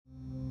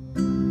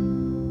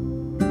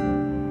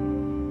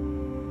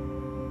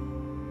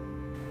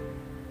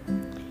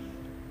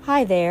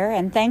Hi there,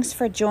 and thanks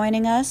for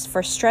joining us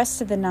for Stress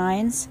to the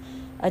Nines,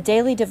 a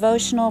daily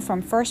devotional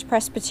from First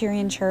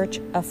Presbyterian Church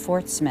of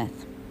Fort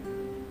Smith.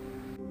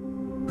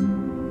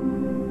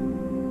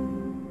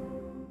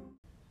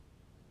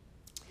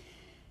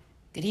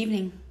 Good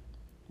evening.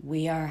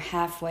 We are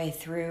halfway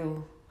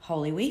through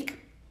Holy Week.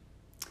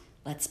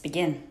 Let's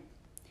begin.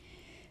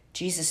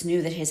 Jesus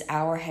knew that his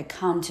hour had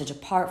come to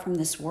depart from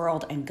this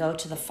world and go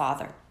to the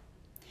Father.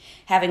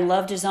 Having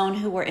loved his own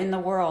who were in the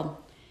world,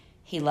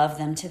 he loved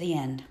them to the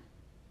end.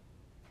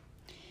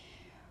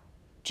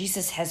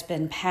 Jesus has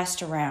been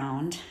passed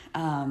around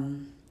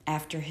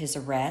after his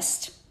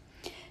arrest.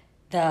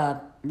 The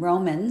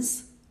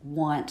Romans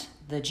want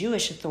the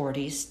Jewish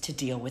authorities to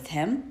deal with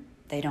him.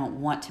 They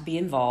don't want to be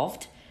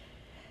involved.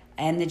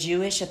 And the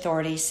Jewish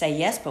authorities say,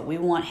 yes, but we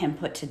want him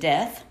put to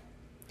death.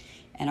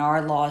 And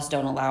our laws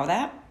don't allow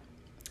that.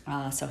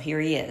 So here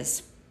he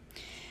is.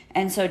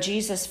 And so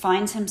Jesus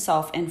finds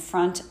himself in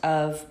front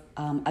of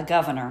a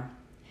governor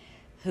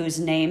whose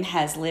name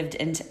has lived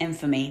into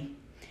infamy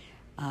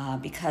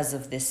because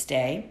of this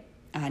day,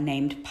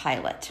 named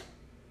Pilate.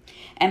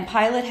 And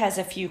Pilate has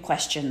a few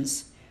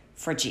questions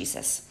for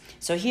Jesus.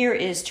 So here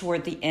is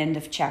toward the end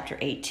of chapter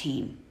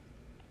 18.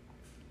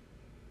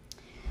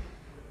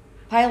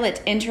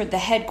 Pilate entered the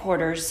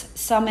headquarters,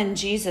 summoned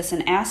Jesus,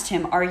 and asked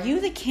him, "Are you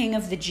the king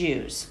of the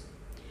Jews?"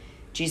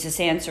 Jesus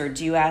answered,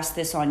 "Do you ask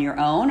this on your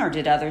own, or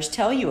did others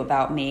tell you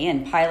about me?"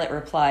 And Pilate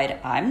replied,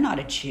 "I'm not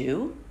a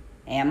Jew,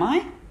 am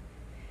I?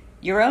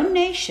 Your own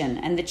nation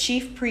and the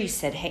chief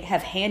priests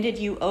have handed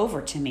you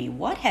over to me.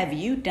 What have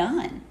you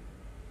done?"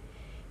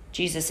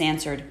 Jesus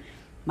answered,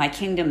 "My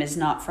kingdom is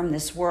not from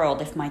this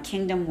world. If my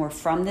kingdom were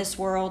from this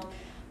world,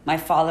 my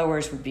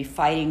followers would be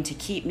fighting to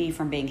keep me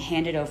from being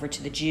handed over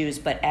to the Jews.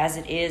 But as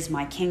it is,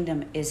 my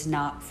kingdom is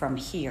not from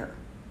here."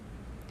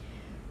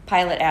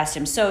 Pilate asked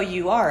him, "So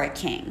you are a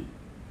king?"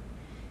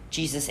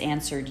 Jesus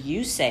answered,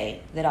 "You say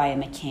that I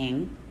am a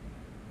king.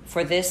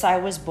 For this I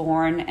was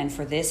born, and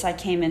for this I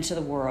came into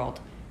the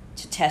world,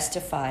 to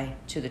testify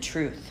to the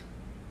truth.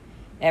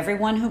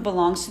 Everyone who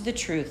belongs to the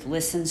truth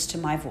listens to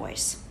my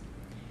voice."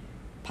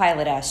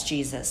 Pilate asked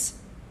Jesus,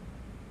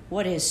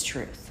 "What is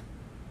truth?"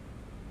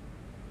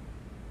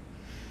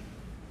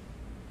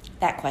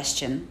 That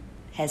question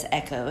has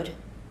echoed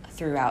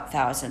throughout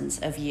thousands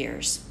of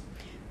years.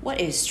 What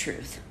is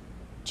truth,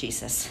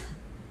 Jesus?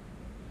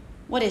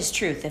 What is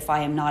truth if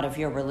I am not of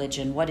your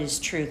religion? What is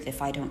truth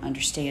if I don't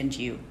understand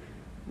you?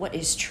 What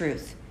is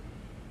truth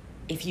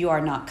if you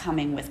are not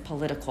coming with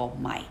political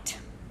might?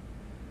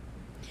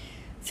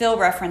 Phil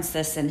referenced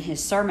this in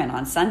his sermon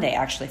on Sunday,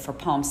 actually for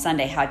Palm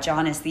Sunday, how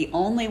John is the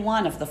only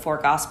one of the four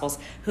Gospels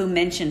who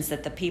mentions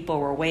that the people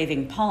were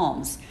waving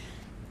palms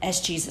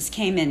as Jesus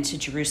came into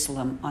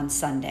Jerusalem on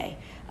Sunday.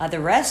 The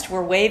rest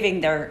were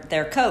waving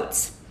their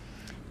coats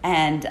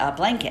and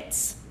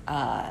blankets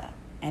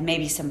and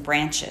maybe some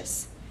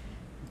branches.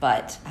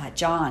 But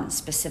John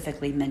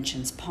specifically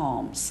mentions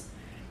palms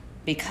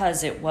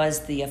because it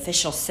was the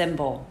official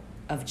symbol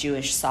of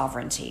Jewish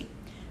sovereignty,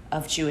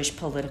 of Jewish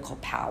political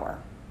power.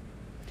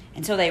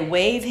 And so they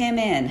wave him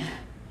in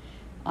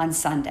on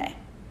Sunday.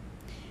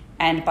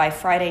 And by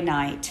Friday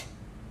night,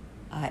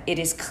 it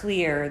is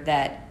clear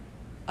that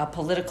a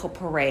political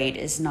parade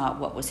is not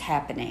what was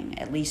happening,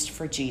 at least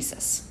for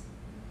Jesus.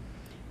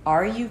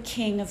 "Are you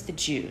king of the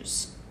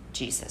Jews?"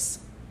 Jesus.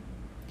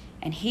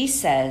 And he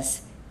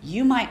says,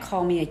 "You might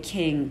call me a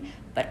king,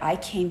 but I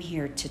came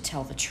here to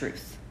tell the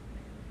truth.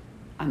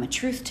 I'm a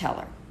truth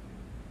teller.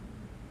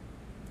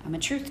 I'm a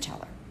truth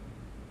teller."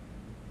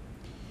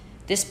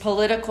 This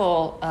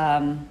political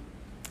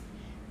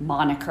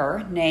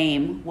moniker,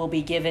 name, will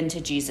be given to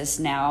Jesus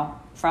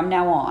from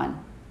now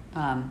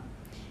on,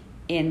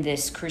 in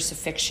this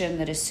crucifixion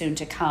that is soon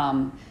to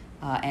come,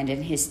 and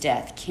in his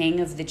death, King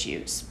of the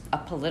Jews, a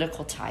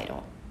political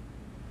title.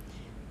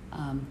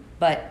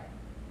 But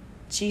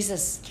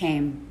Jesus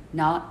came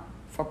not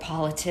for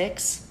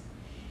politics.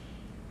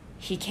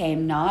 He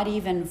came not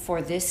even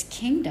for this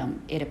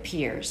kingdom, it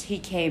appears. He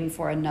came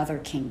for another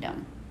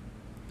kingdom.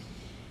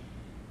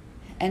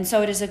 And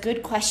so it is a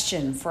good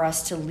question for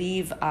us to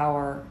leave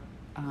our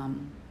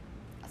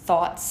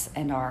thoughts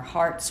and our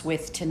hearts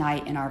with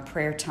tonight in our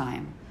prayer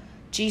time.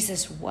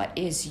 Jesus, what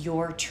is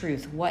your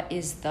truth? What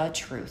is the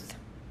truth?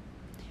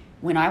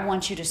 When I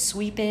want you to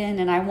sweep in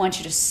and I want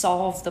you to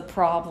solve the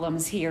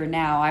problems here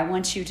now, I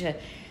want you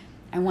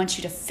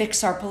to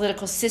fix our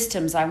political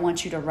systems. I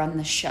want you to run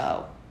the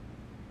show.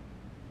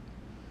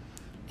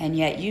 And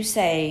yet you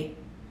say,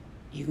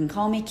 you can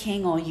call me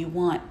king all you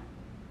want,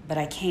 but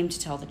I came to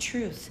tell the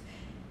truth.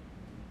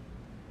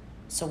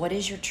 So what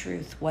is your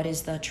truth? What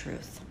is the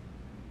truth?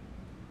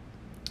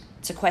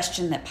 It's a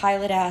question that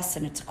Pilate asks,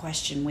 and it's a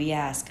question we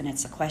ask, and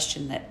it's a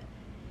question that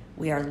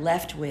we are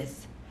left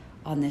with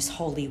on this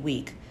Holy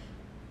Week.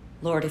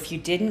 Lord, if you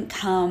didn't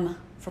come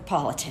for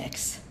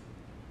politics,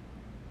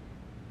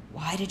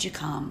 why did you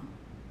come?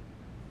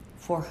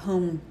 For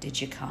whom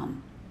did you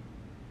come?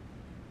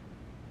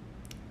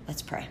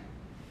 Let's pray.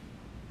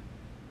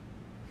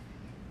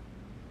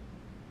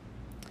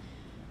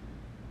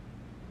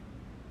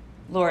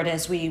 Lord,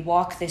 as we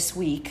walk this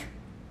week,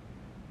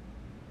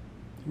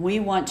 we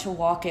want to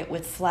walk it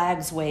with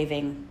flags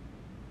waving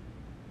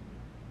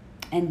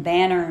and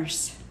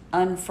banners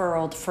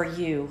unfurled for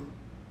you.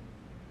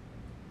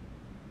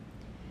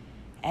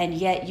 And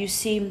yet you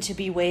seem to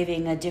be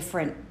waving a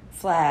different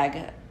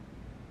flag.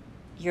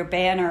 Your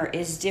banner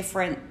is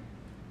different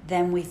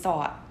than we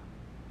thought.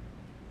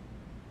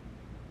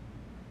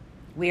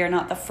 We are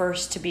not the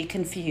first to be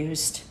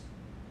confused,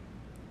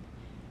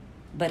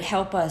 but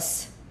help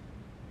us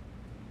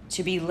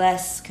to be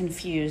less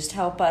confused.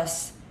 Help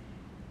us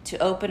to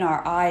open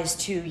our eyes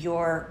to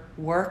your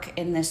work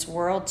in this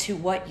world, to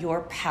what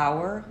your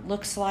power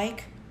looks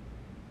like,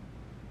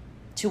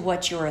 to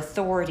what your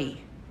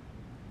authority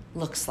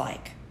looks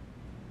like.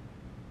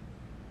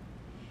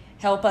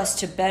 Help us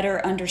to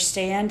better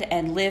understand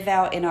and live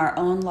out in our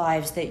own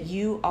lives that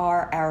you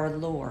are our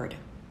Lord.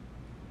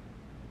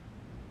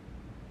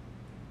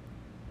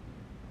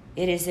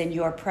 It is in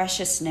your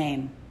precious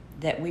name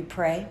that we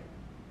pray.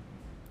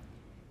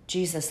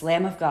 Jesus,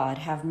 Lamb of God,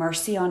 have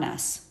mercy on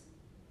us.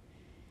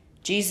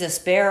 Jesus,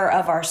 bearer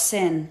of our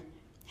sin,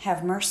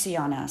 have mercy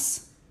on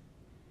us.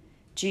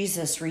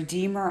 Jesus,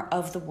 Redeemer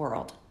of the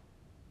world,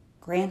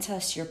 grant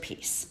us your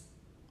peace.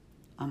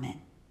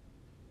 Amen.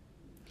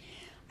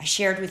 I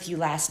shared with you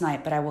last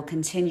night, but I will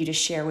continue to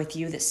share with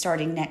you that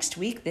starting next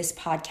week, this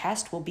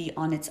podcast will be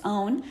on its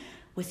own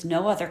with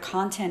no other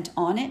content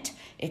on it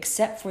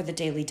except for the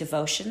daily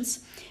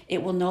devotions.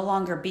 It will no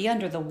longer be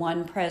under the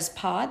One Pres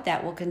Pod.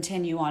 That will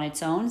continue on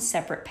its own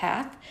separate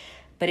path,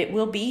 but it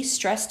will be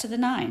Stress to the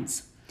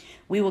Nines.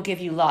 We will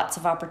give you lots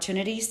of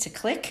opportunities to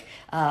click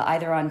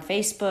either on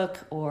Facebook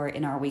or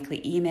in our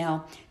weekly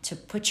email to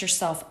put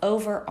yourself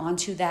over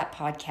onto that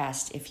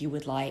podcast if you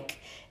would like.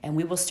 And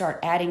we will start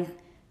adding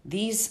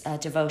these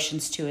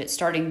devotions to it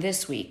starting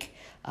this week,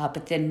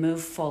 but then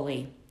move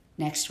fully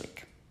next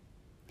week.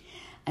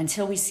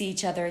 Until we see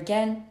each other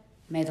again,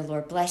 may the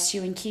Lord bless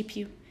you and keep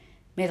you.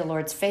 May the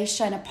Lord's face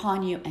shine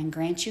upon you and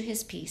grant you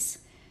his peace,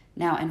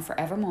 now and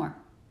forevermore.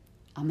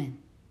 Amen.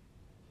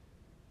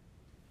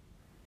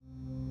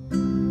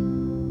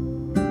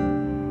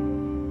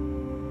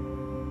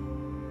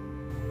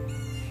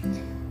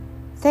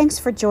 Thanks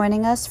for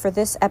joining us for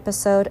this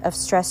episode of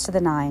Stress to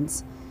the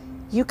Nines.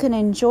 You can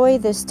enjoy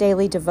this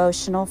daily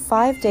devotional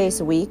 5 days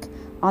a week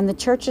on the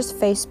church's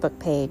Facebook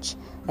page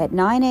at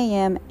 9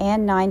 a.m.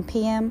 and 9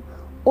 p.m.,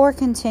 or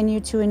continue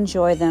to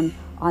enjoy them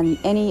on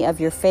any of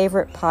your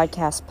favorite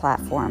podcast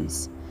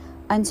platforms.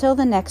 Until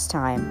the next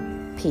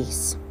time,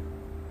 peace.